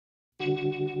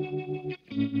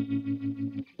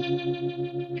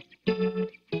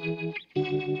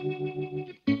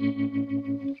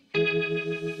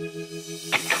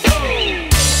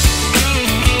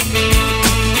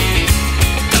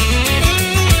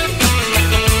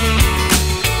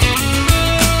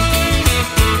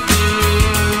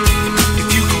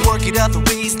Other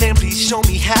ways, then please show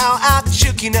me how. I'm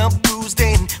shooken up, bruised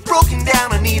and broken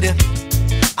down. I need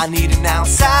an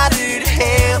outsider to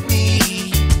help me.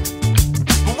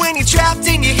 But when you're trapped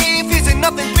in your head, feels like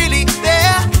nothing really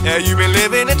there. Yeah, you've been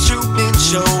living a truman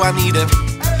show. I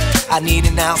need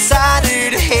an outsider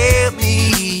to help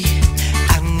me.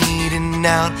 I need an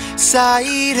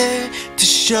outsider to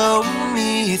show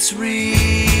me it's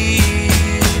real.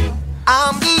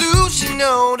 I'm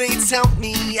delusional, they tell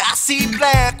me I see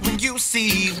black when you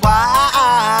see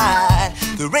white.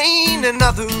 There ain't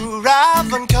another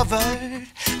I've uncovered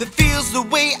that feels the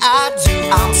way I do.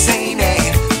 I'm sane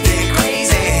and they're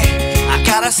crazy. I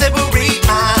gotta separate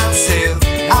myself.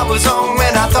 I was on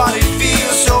when I thought it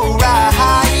feels so right.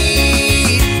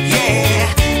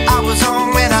 Yeah, I was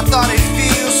on when I thought it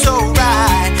feels so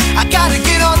right. I gotta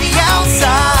get on the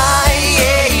outside.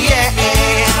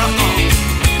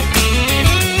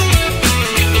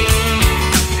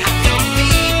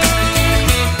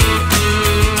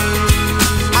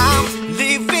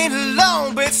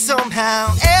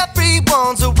 Somehow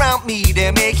everyone's around me,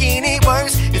 they're making it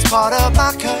worse. It's part of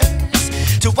my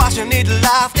curse to watch a little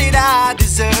life that I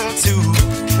deserve to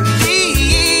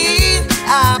lead.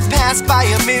 I pass by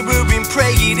a mirror and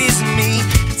pray it isn't me.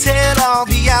 Tell all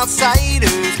the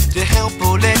outsiders to help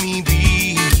or let me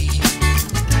be.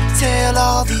 Tell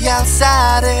all the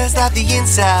outsiders that the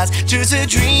inside's just a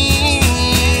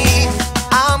dream.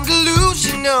 I'm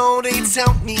delusional, they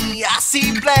tell me I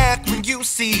see black when you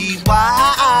see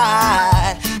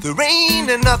white. There ain't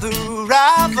another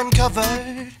I've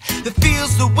uncovered that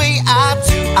feels the way I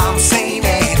do. I'm sane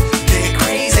and they're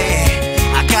crazy.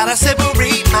 I gotta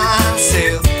separate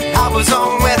myself. I was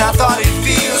on when I thought it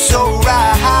feels so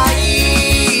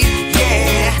right.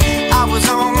 Yeah, I was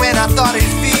on when I thought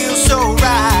it feels so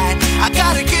right. I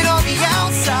gotta get on the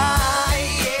outside.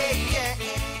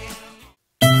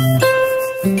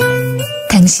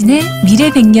 당신의 미래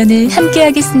 100년을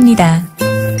함께하겠습니다.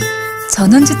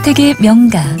 전원주택의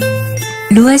명가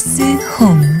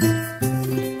로하스홈.